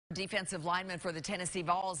Defensive lineman for the Tennessee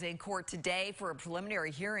Vols in court today for a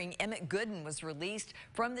preliminary hearing. Gooden was released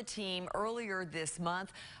from the team earlier this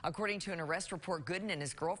month. According to an arrest report, Gooden and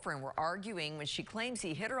his girlfriend were arguing when she claims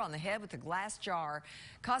he hit her on the head with a glass jar,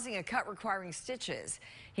 causing a cut requiring stitches.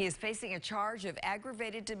 He is facing a charge of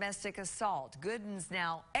aggravated domestic assault. Gooden's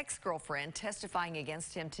now ex-girlfriend testifying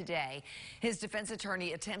against him today. His defense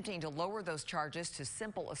attorney attempting to lower those charges to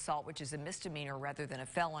simple assault, which is a misdemeanor rather than a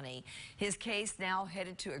felony. His case now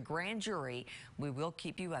headed to a grand jury. We will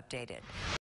keep you updated.